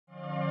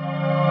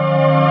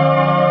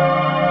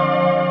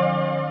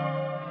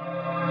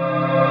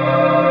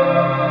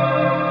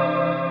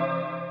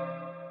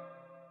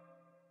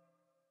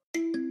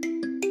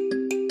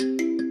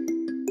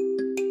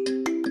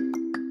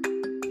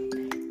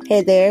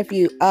Hey there, if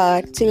you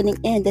are tuning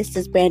in, this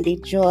is Brandy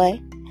Joy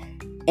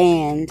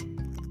and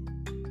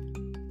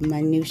my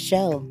new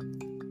show.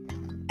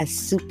 A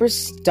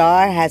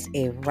superstar has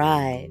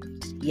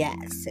arrived.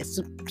 Yes, a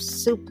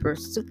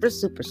superstar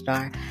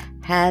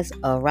has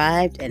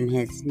arrived, and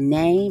his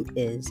name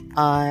is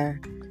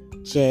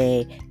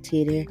R.J.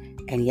 Teeter.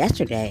 And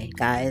yesterday,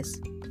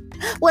 guys,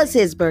 was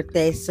his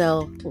birthday,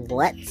 so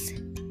let's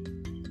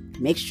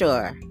make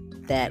sure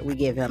that we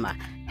give him a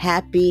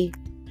happy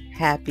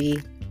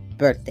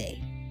birthday,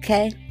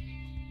 okay?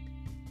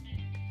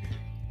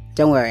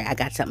 Don't worry, I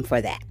got something for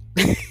that.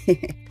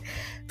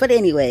 But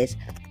anyways,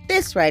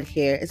 this right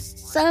here is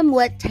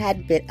somewhat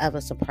tad bit of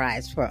a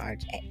surprise for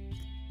RJ.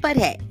 But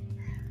hey,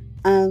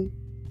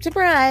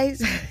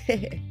 surprise!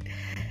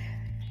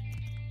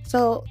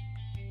 So,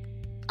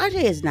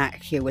 RJ is not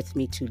here with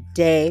me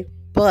today,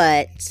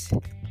 but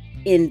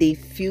in the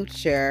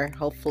future,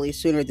 hopefully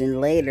sooner than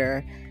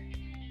later,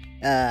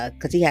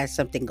 because he has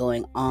something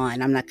going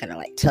on. I'm not going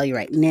to tell you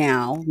right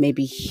now.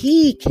 Maybe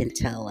he can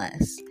tell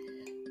us.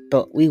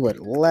 But we would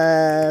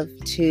love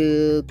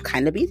to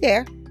kind of be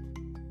there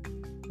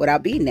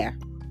without being there.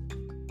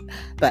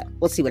 But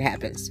we'll see what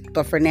happens.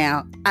 But for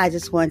now, I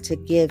just want to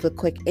give a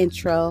quick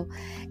intro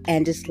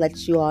and just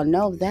let you all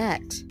know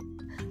that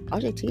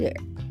RJ Teeter,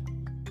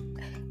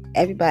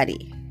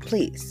 everybody,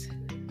 please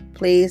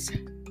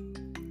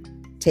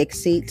take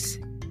seats,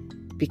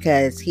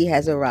 because he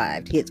has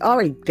arrived. He has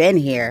already been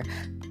here,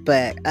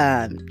 but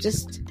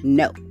just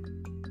know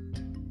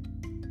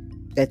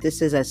that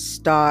this is a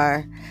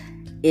star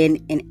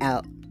in and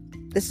out.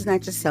 This is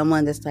not just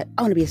someone that's like,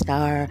 I want to be a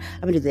star,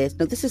 I'm going to do this.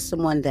 No, this is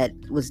someone that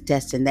was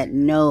destined, that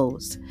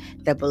knows,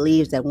 that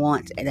believes, that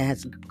wants, and that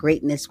has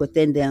greatness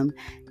within them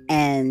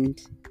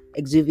and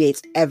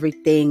exuviates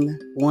everything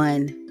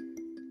one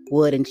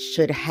would and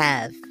should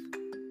have,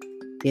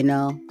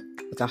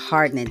 with a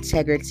heart and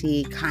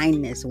integrity,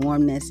 kindness,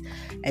 warmness,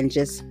 and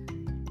just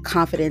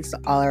confidence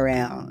all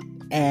around.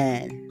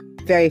 And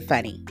very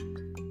funny.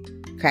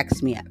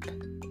 Cracks me up.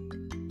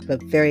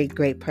 But very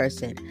great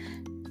person.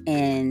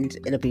 And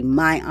it'll be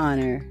my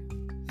honor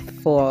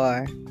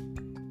for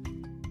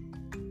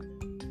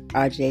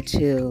RJ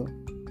to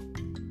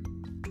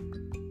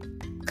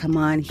come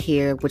on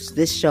here, which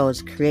this show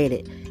is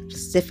created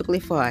specifically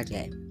for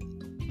RJ.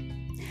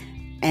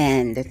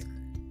 And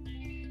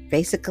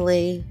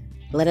basically,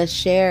 let us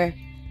share,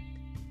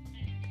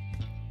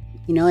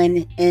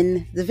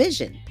 in the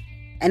vision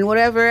and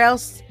whatever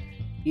else,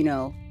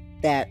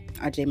 that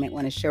RJ might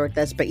want to share with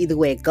us. But either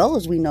way it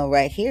goes, we know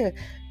right here,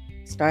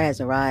 star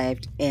has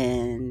arrived,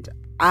 and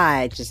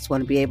I just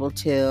want to be able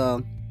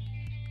to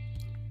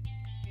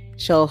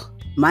show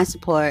my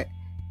support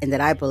and that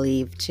I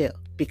believe too.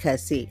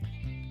 Because see,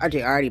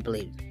 RJ already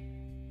believed.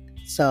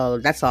 So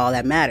that's all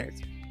that matters.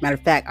 Matter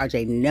of fact,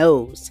 RJ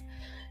knows.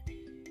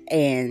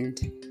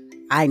 And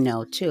I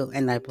know too,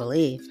 and I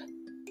believe.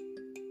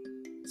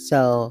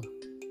 So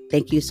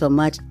thank you so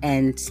much,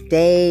 and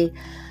stay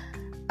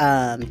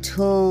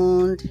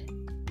tuned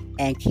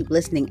and keep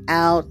listening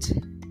out.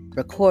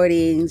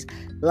 Recordings,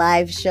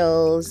 live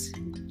shows.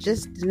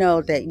 Just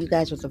know that you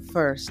guys were the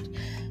first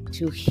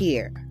to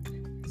hear.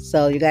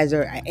 So you guys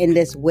are in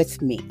this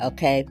with me,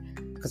 okay?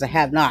 Because I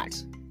have not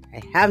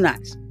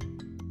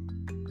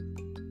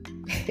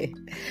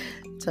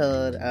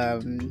told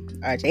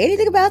RJ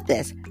anything about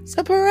this.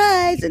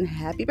 Surprise and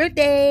happy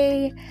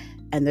birthday.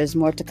 And there's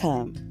more to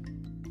come.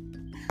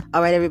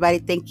 All right, everybody.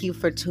 Thank you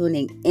for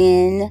tuning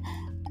in.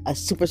 A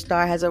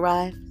superstar has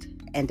arrived.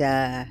 And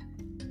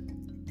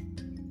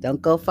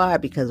don't go far,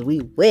 because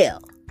we will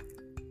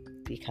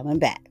be coming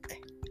back.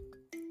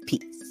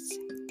 Peace.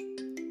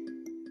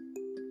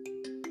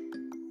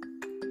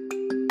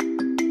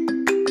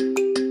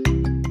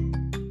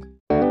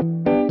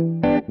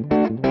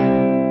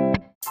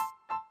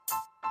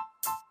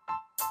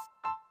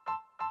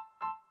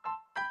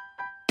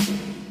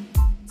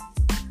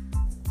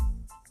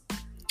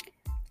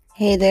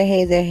 Hey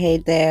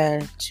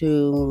there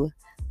to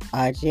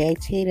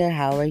RJ Teeter.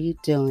 How are you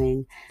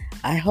doing?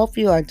 I hope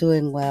you are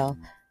doing well.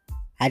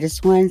 I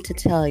just wanted to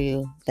tell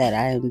you that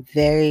I am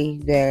very,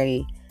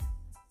 very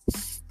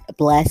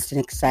blessed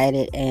and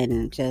excited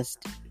and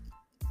just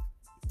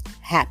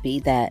happy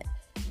that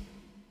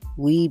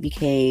we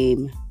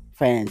became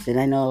friends. And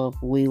I know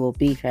we will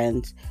be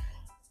friends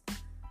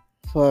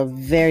for a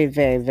very,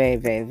 very, very,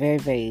 very, very,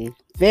 very,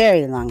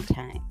 very long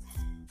time.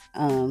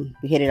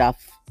 We hit it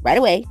off right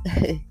away.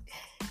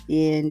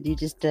 And you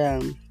just,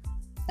 I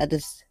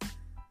just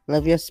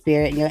love your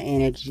spirit and your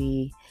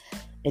energy,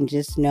 and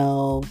just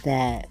know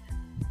that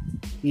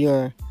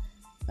you're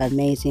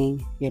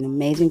amazing. You're an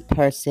amazing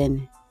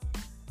person,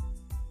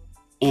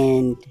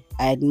 and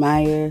I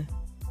admire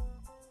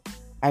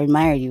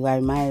you. I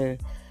admire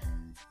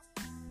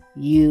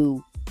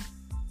you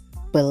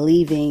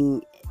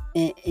believing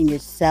in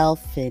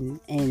yourself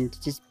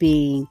and just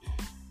being,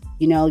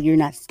 you're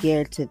not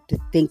scared to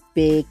think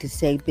big, to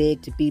say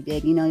big, to be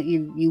big.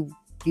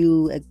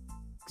 You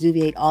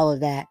exuviate all of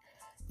that,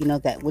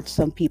 that which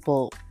some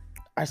people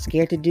are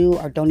scared to do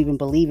or don't even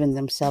believe in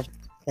themselves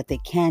that they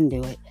can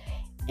do it,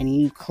 and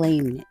you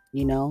claim it,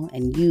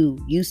 and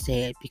you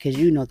say it because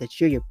you know that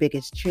you're your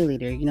biggest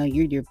cheerleader,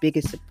 you're your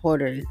biggest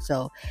supporter, and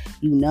so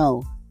you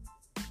know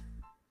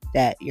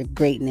that your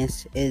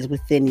greatness is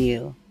within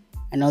you.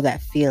 I know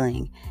that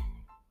feeling,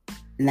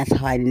 and that's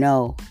how I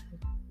know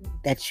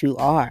that you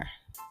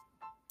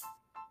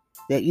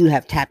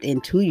have tapped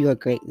into your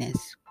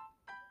greatness,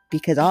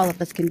 because all of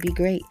us can be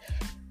great,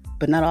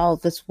 but not all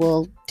of us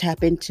will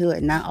tap into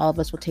it. Not all of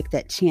us will take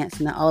that chance.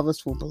 Not all of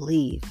us will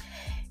believe.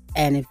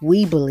 And if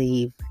we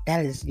believe,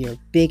 that is your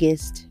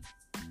biggest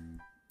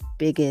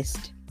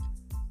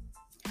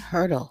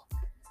hurdle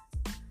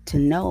to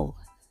know.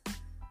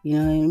 You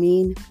know what I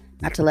mean?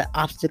 Not to let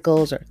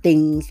obstacles or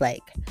things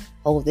like,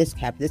 oh, this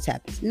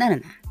happens. No.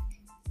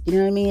 You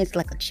know what I mean? It's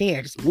like a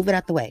chair. Just move it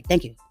out the way.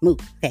 Thank you. Move.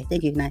 Okay,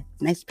 thank you.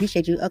 Nice.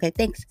 Appreciate you. Okay,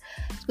 thanks.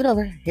 Scoot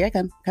over. Here I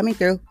come. Coming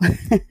through.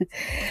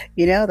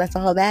 That's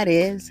all that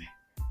is.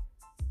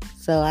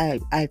 So I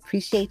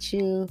appreciate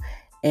you.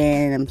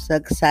 And I'm so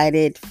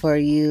excited for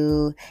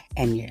you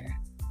and your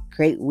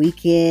great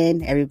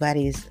weekend.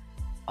 Everybody's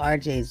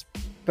RJ's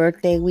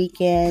birthday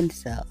weekend.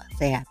 So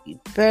say happy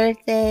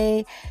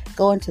birthday.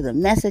 Go into the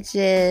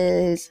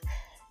messages.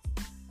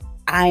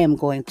 I am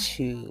going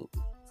to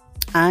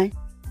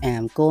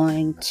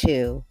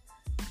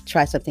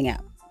try something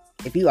out.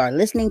 If you are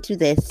listening to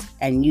this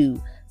and you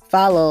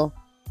follow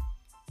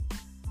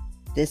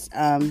this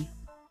on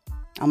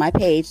my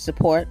page,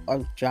 support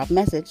or drop a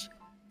message,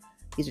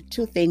 these are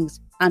two things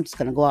I'm just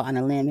going to go out on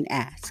a limb and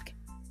ask,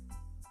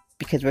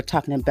 because we're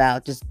talking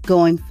about just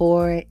going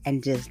for it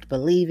and just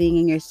believing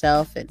in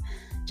yourself and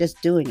just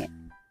doing it.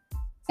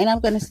 And I'm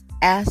going to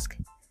ask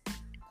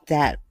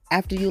that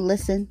after you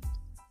listen,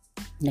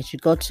 that you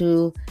go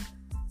to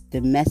the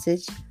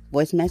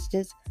voice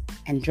messages,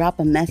 and drop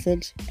a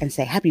message and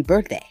say happy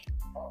birthday.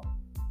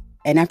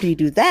 And after you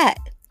do that,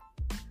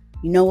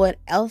 you know what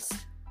else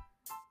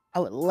I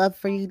would love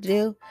for you to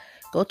do?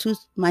 Go to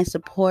my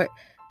support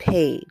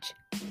page,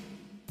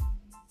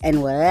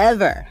 and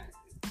whatever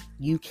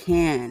you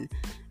can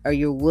or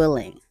you're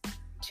willing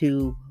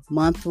to,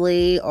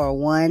 monthly or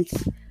once,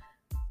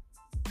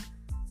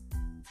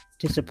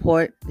 to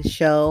support the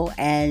show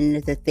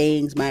and the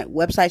things. My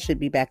website should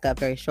be back up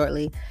very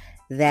shortly,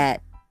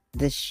 that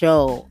the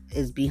show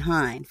is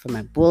behind, for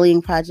my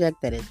bullying project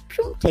that is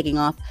taking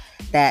off,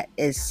 that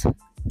is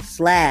 /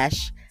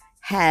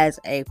 has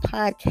a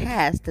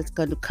podcast that's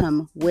going to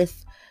come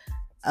with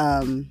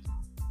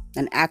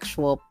an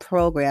actual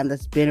program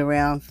that's been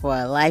around for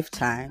a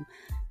lifetime.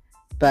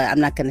 But I'm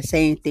not going to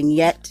say anything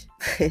yet.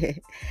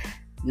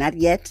 Not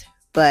yet,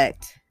 but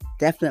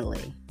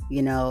definitely,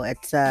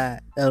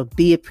 it'll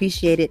be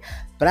appreciated.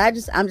 But I'm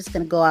just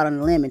going to go out on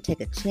a limb and take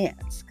a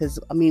chance, because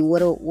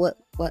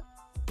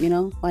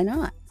why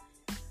not?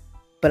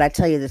 But I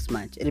tell you this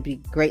much, it'll be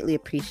greatly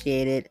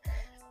appreciated.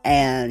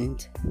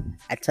 And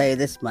I tell you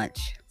this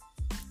much,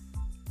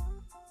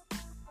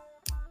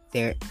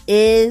 there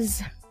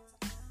is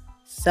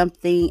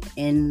something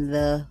in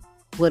the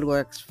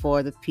woodworks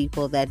for the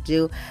people that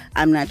do.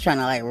 I'm not trying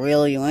to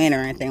reel you in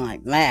or anything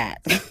like that.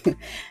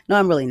 No,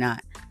 I'm really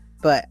not.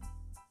 But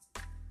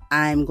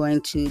I'm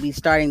going to be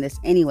starting this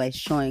anyway,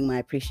 showing my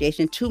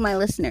appreciation to my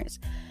listeners.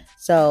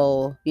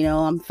 So,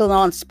 I'm feeling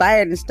all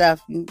inspired and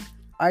stuff.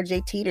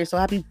 RJ Teeter. So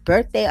happy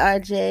birthday,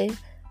 RJ.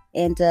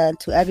 And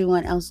to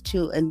everyone else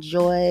too,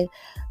 enjoy,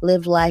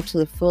 live life to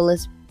the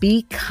fullest.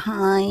 Be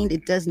kind.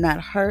 It does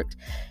not hurt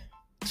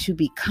to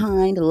be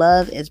kind.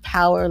 Love is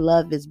power.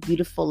 Love is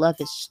beautiful. Love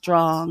is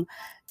strong.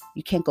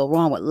 You can't go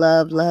wrong with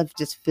love. Love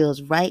just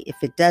feels right. If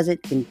it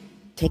doesn't, then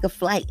take a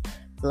flight.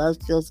 Love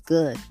feels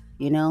good,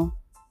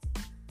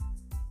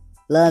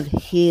 Love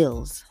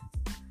heals.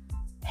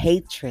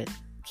 Hatred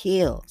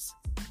kills.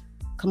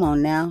 Come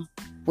on now.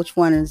 Which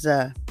one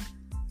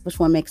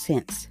makes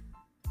sense?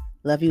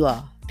 Love you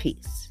all.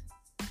 Peace.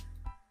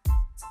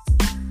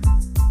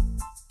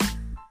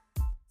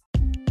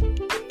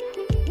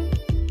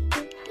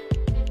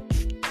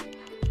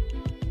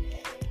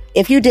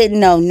 If you didn't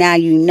know, now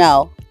you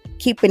know.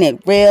 Keeping It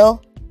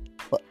Real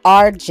with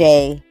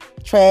RJ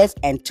Trez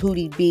and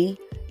Tootie B.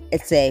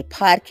 It's a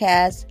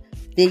podcast,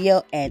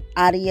 video, and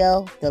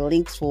audio. The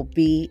links will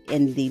be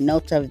in the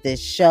notes of this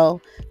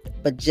show.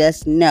 But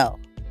just know,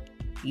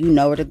 you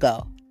know where to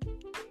go.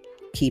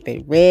 Keep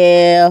it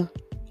real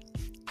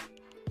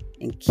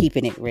and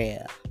keeping it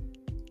real.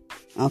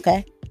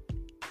 Okay?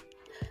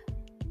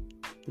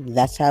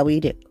 That's how we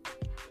do.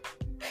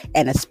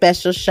 And a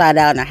special shout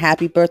out and a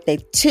happy birthday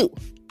to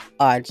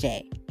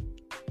RJ.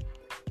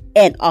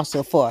 And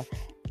also for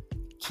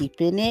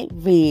keeping it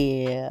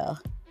real.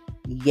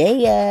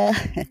 Yeah.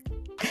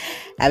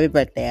 Happy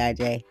birthday,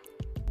 RJ.